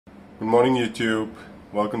Good morning YouTube,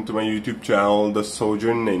 welcome to my YouTube channel The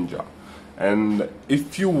Sojourn Ninja. And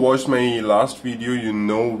if you watched my last video, you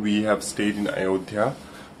know we have stayed in Ayodhya.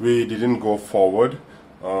 We didn't go forward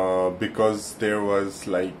because there was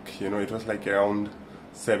it was like around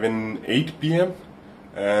 7-8 p.m.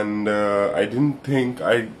 and I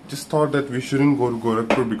just thought that we shouldn't go to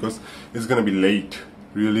Gorakhpur because it's gonna be late,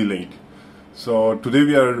 really late. So today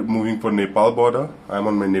we are moving for Nepal border. I'm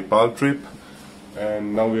on my Nepal trip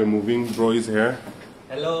and now we are moving. Bro is here.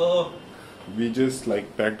 Hello. We just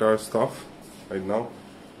packed our stuff right now.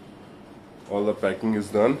 All the packing is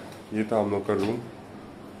done. Ye tha hum log ka room.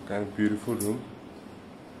 Kind of beautiful room.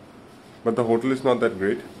 But the hotel is not that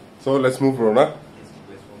great. So let's move, Rona.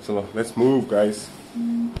 So let's move, guys.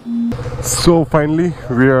 So finally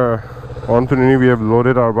we are on to Nini. We have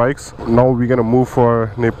loaded our bikes. Now we're gonna move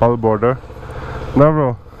for Nepal border. Now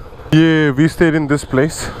bro, yeah, we stayed in this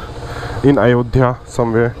place in Ayodhya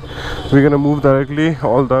somewhere. We're gonna move directly.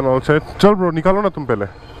 All done, all set. Chal bro, nikalo na tum pehle.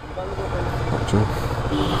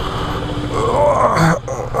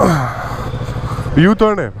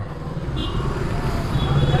 U-turn hai.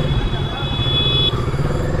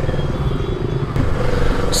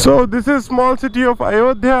 So this is small city of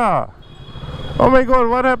Ayodhya. Oh my god,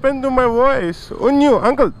 what happened to my voice? Unyu,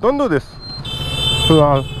 uncle, don't do this.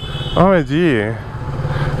 Oh my gee.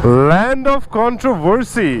 Land of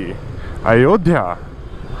controversy. Ayodhya.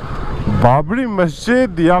 Babri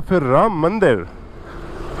मस्जिद या फिर राम मंदिर.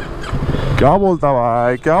 क्या बोलता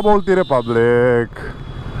भाई, क्या बोलती रे public.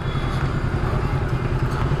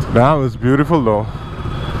 That was beautiful though.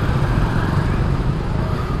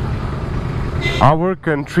 Our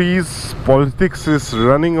country's politics is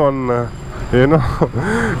running on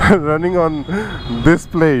running on this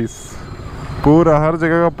place. पूरा हर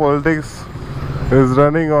जगह का politics is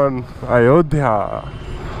running on Ayodhya.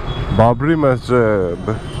 Babri Masjid,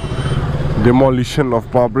 demolition of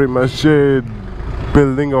Babri Masjid,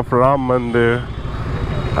 building of Ram Mandir.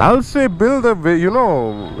 I'll say build a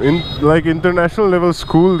international level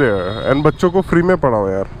school there and बच्चों को free में पढ़ाओ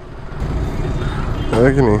यार.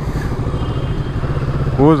 है कि नहीं?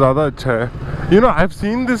 वो ज़्यादा अच्छा है. I've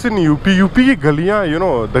seen this in UP. UP की गलियाँ,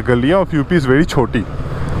 the गलियाँ of UP is very छोटी.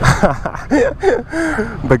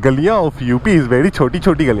 The गलियाँ of UP is very छोटी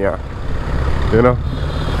गलियाँ.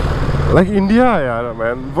 Like India यार,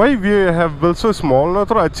 man. Why we have built so small ना?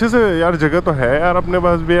 थोड़ा अच्छे से यार जगह तो है यार अपने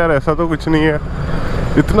पास भी यार, ऐसा तो कुछ नहीं है.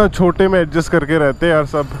 इतना छोटे में एडजस्ट करके रहते यार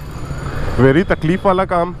सब. Very तकलीफ वाला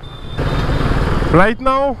काम. Right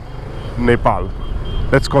now, Nepal.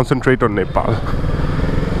 Let's concentrate on Nepal.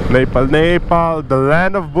 Nepal, the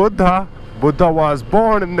land of Buddha. Buddha was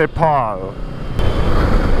born in Nepal.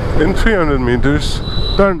 In 300 meters,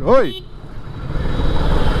 turn. Oi!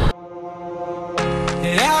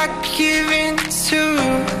 I give in to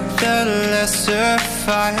the lesser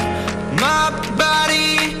fight. My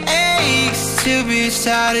body aches to be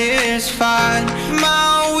satisfied.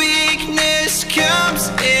 My weakness comes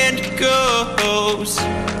and goes.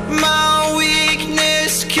 My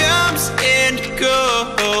weakness comes and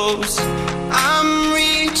goes. I'm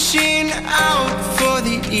reaching out for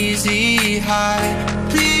the easy high.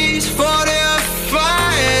 Please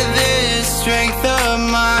fortify this strength of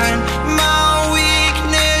mine. My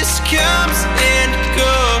weakness comes and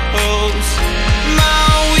goes.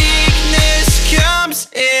 My weakness comes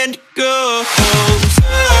and goes.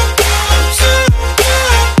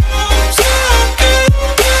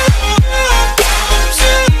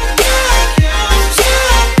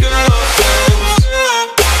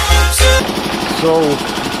 So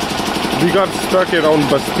we got stuck around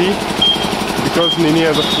Basti because Nini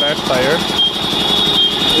has a flat tire.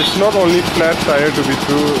 It's not only flat tire to be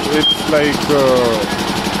true, it's like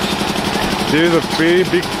there is a very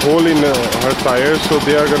big hole in her tire, so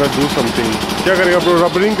they are gonna do something. क्या करेगा bro?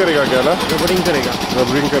 Rubbering करेगा क्या ना? Rubbering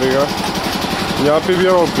करेगा. यहाँ पे भी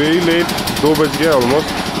हम very late, 2 बज गए almost.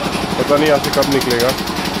 पता नहीं यहाँ से कब निकलेगा.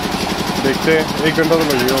 देखते हैं, 1 घंटा तो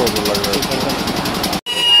लगेगा मुझे लग रहा है.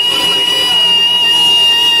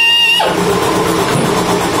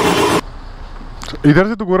 इधर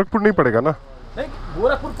से तो गोरखपुर नहीं पड़ेगा ना? नहीं,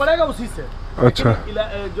 गोरखपुर पड़ेगा उसी से. अच्छा.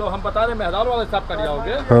 जो हम बता रहे मेहदाल वाले साहब कट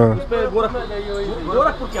जाओगे. हाँ. उस पे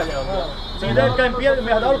गोरखपुर क्या जाओगे? सीधे कैंपियर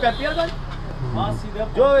मेहदाल कैंपियर गए. हाँ सीधे.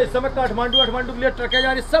 जो इस समय काठमांडू के लिए ट्रकें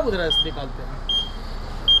जा रही सब उधर से निकालते हैं.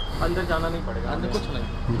 अंदर जाना नहीं पड़ेगा. अंदर कुछ नहीं.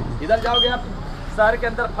 इधर जाओगे आप शहर के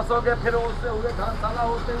अंदर फंसोगे, फिर उससे हुए धर्मशाला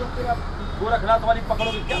होते हुए फिर आप गोरखनाथ वाली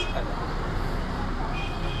पकड़ोगे. क्या फायदा?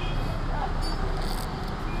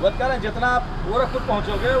 वो कह रहे हैं जितना आप गोरखपुर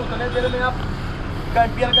पहुंचोगे उतने देर में आप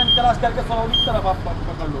कैंपियरगंज क्रॉस करके सलौनी की तरफ आप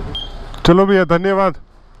पकड़ लोगे. चलो भैया, धन्यवाद.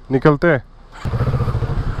 निकलते हैं.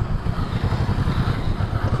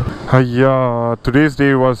 Yeah, today's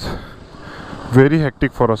day was very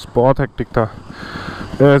hectic for us. बहुत hectic था.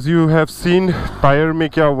 As you have seen, tire में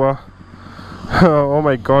क्या हुआ? Oh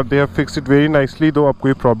my God, they have fixed it very nicely. though अब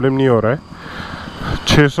कोई problem नहीं हो रहा है.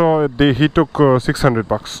 600. He took 600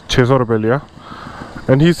 bucks. 600 रुपए लिया.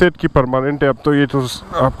 And he said कि permanent है अब तो ये तो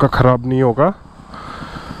आपका खराब नहीं होगा.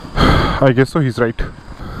 I guess so. He's right.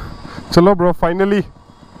 चलो bro, finally.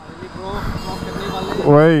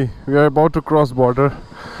 Why? We are about to cross border.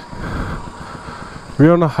 We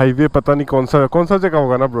are on a highway. पता नहीं कौन सा जगह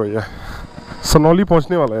होगा ना bro ये. सनौली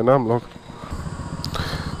पहुंचने वाला है ना हम लोग.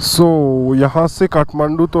 So यहाँ से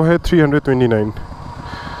काठमांडू तो है 329.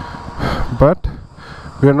 But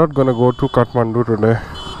we are not gonna go to Kathmandu today.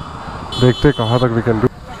 देखते कहाँ तक we can do.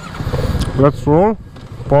 Let's roll.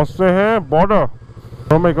 पहुंचते हैं border.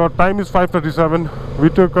 Oh my God, time is 5:37. We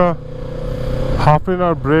took a half an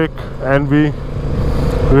hour break and we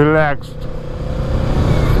relaxed.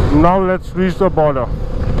 Now let's reach the border.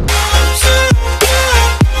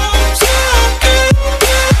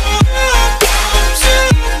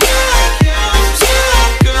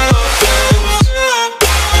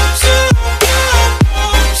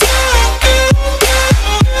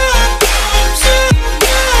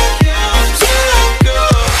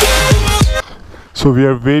 So we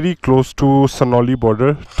are very close to Sanoli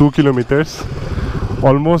border, 2 kilometers.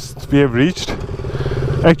 Almost we have reached.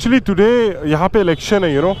 Actually today यहाँ पे election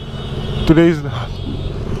है, you know. Today's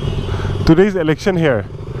election here.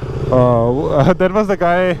 That was the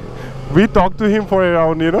guy. We talked to him for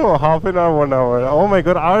around, half an hour, 1 hour. Oh my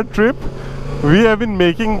God, our trip. We have been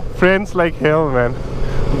making friends like hell, man.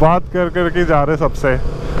 बात कर के जा रहे सबसे.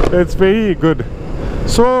 It's very good.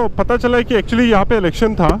 So पता चला है कि actually यहाँ पे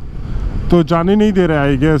election था. तो जाने नहीं दे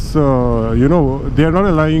रहे. I guess they are not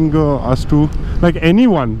allowing us to, like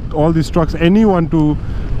anyone, all these trucks, anyone to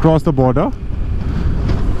cross the border.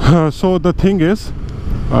 So the thing is,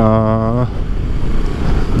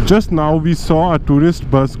 just now we saw a tourist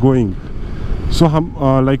bus going. So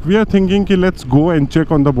like we are thinking कि let's go and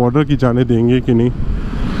check on the border कि जाने देंगे कि नहीं,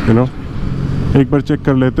 एक बार check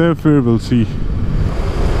कर लेते हैं फिर we'll see.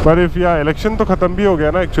 But if election तो ख़त्म भी हो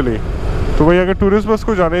गया ना actually. तो वही अगर टूरिस्ट बस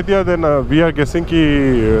को जाने दिया then we are guessing कि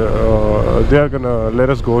they are gonna let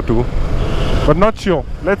us go too, but not sure.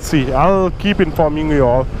 Let's see. I'll keep informing you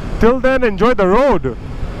all. Till then, enjoy the road.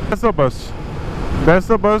 That's the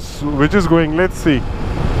bus which is going. Let's see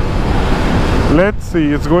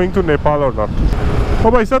it's going to Nepal or not.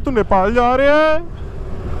 Oh भाई साहब, तू नेपाल जा रहे हैं?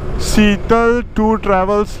 शीतल tour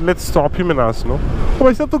travels. Let's stop him and ask. No, oh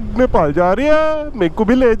भाई साहब, तू नेपाल जा रही है? मेरे को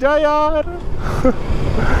भी ले जा यार.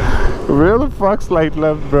 Where the fuck slight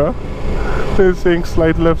left, bro? They're saying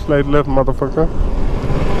slight left, motherfucker.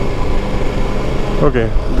 Okay,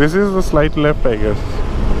 this is the slight left, I guess.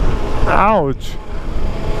 Ouch!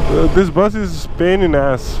 This bus is pain in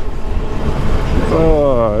ass.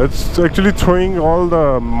 It's actually throwing all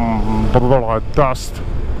the dust.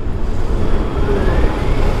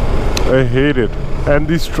 I hate it. And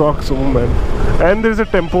these trucks, oh man. And there's a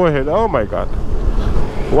tempo ahead. Oh my God.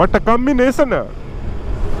 What a combination!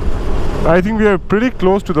 I think we are pretty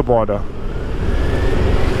close to the border.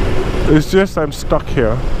 It's just I'm stuck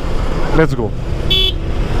here. Let's go.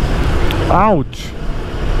 Ouch!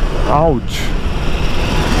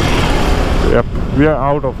 Yep, we are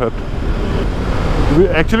out of it.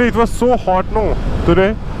 Actually, it was so hot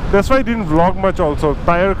today. That's why I didn't vlog much also.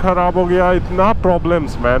 Tire kharab ho gaya, itna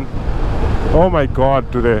problems, man. Oh my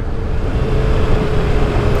God, today.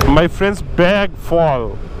 My friend's bag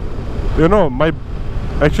fall.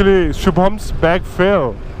 Actually, Shubham's bag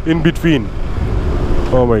fell in between.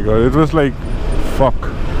 Oh my God, it was like, fuck.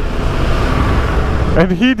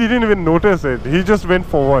 And he didn't even notice it. He just went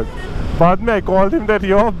forward. बाद में I called him that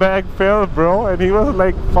your bag fell, bro. And he was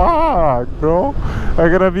like, fuck, bro.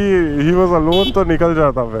 अगर अभी he was alone तो निकल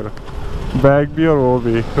जाता फिर. Bag भी और वो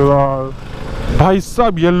भी. भाई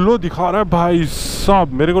साहब येलो दिखा रहा है भाई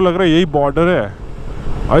साहब. मेरे को लग रहा है यही बॉर्डर है.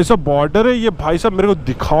 ऐसा बॉर्डर है ये भाई साहब. मेरे को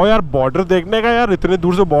दिखाओ यार बॉर्डर देखने का यार. इतने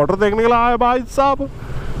दूर से बॉर्डर देखने के लिए आया भाई साहब.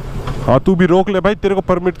 हाँ तू भी रोक ले भाई. तेरे को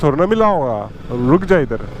परमिट थोड़ा ना मिला होगा. रुक जा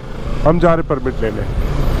इधर. हम जा रहे परमिट लेने.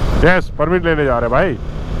 यस परमिट लेने जा रहे भाई.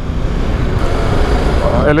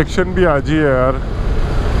 इलेक्शन भी आज ही है यार.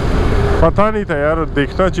 पता नहीं था यार.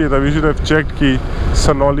 देखना चाहिए था. वी शुड हैव चेक्ड कि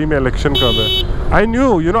सनौली में इलेक्शन कब है. I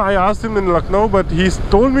knew I asked him in Lucknow but he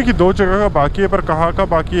told me कि 2 जगह का बाकी है. पर कहाँ का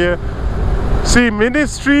बाकी है? See,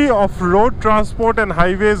 Ministry of Road Transport and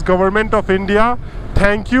Highways, Government of India,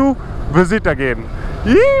 thank you, visit again.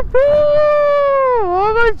 Yippee!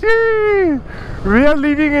 Oh my God! We are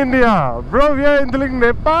leaving India, bro. We are entering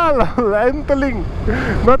Nepal. Entering,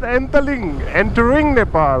 not entering, entering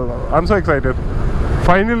Nepal. I'm so excited.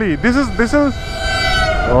 Finally, this is.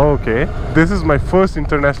 Okay, this is my first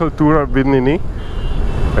international tour with Nini.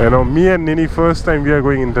 You know, me and Nini, first time we are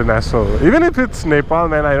going international. Even if it's Nepal,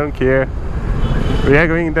 man, I don't care. We are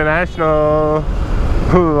going international.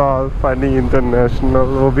 Lol, funny international.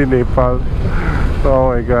 Will be Nepal.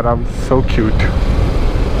 Oh my god, I'm so cute.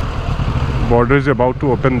 Border is about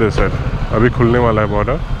to open this side. अभी खुलने वाला है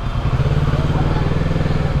border.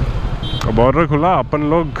 Border खुला, अपन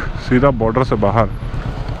लोग सीधा border से बाहर.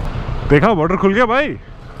 देखा border खुल गया भाई.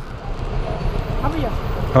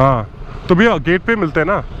 हाँ, तो भैया गेट पे मिलते हैं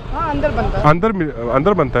ना? हाँ, अंदर बनता है.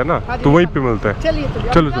 अंदर बनता है ना? तो वहीं पे मिलते हैं.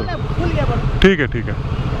 चलो. ठीक है.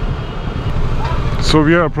 So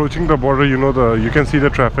we are approaching the border. You know you can see the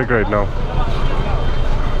traffic right now.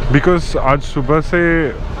 Because आज सुबह से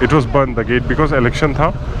it was banned the gate because election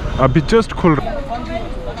था. अभी just खुल.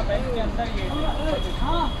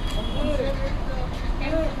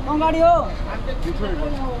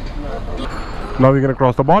 Now we're gonna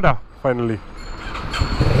cross the border finally.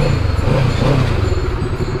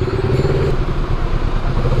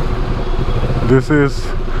 This is,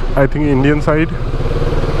 I think, Indian side,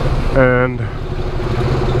 and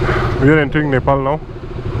we are entering Nepal now.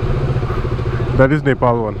 That is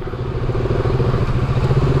Nepal one.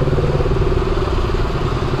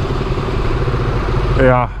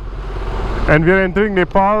 Yeah, and we are entering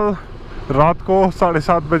Nepal. रात को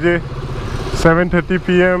 7:30 बजे, 7:30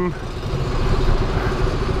 PM.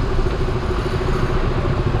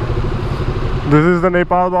 This is the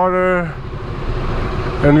Nepal border,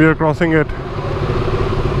 and we are crossing it.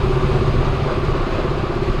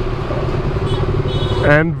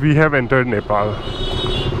 And we have entered Nepal.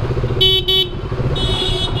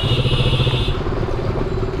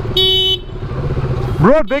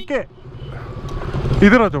 Bro, देख के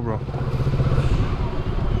इधर आ जाओ bro.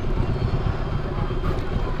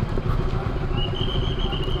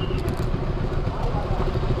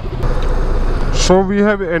 So we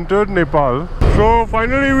have entered Nepal. So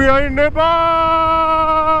finally we are in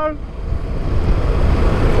Nepal.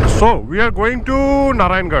 So we are going to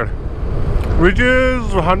Narayangarh, which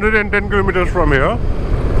is 110 kilometers from here.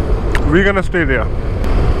 We're gonna stay there.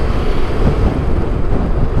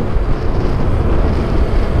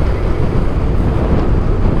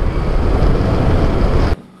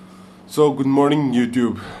 So good morning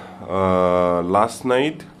YouTube. Last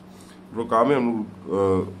night bro काम है हम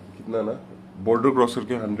कितना ना border cross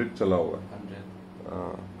करके 100 चला हुआ है.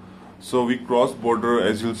 So we crossed border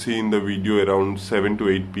as you'll see in the video around 7 to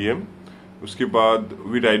 8 PM. उसके बाद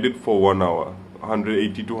we ride it for 1 hour,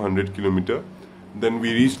 180 to 100 kilometer. Then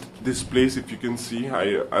we reached this place. If you can see,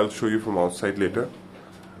 I'll show you from outside later.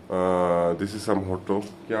 This is some hotel.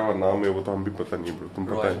 क्या नाम है वो तो हम भी पता नहीं bro. तुम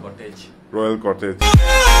पता है? Royal Cottage.